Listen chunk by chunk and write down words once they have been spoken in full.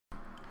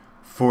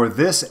For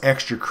this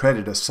extra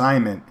credit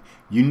assignment,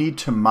 you need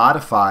to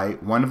modify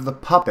one of the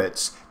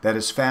puppets that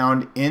is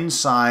found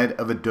inside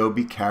of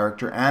Adobe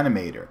Character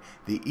Animator.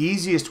 The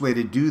easiest way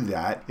to do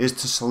that is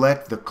to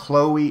select the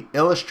Chloe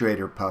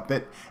Illustrator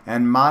puppet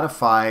and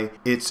modify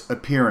its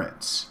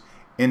appearance.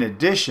 In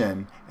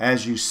addition,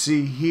 as you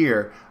see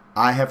here,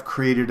 I have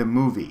created a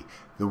movie.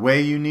 The way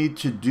you need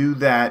to do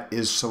that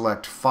is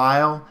select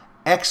File,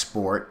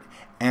 Export,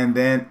 and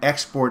then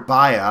export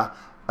via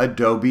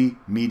Adobe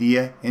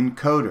Media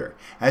Encoder.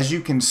 As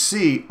you can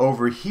see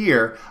over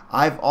here,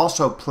 I've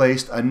also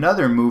placed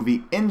another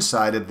movie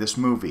inside of this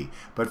movie,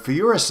 but for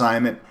your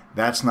assignment,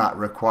 that's not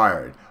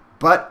required,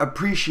 but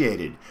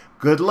appreciated.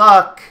 Good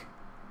luck!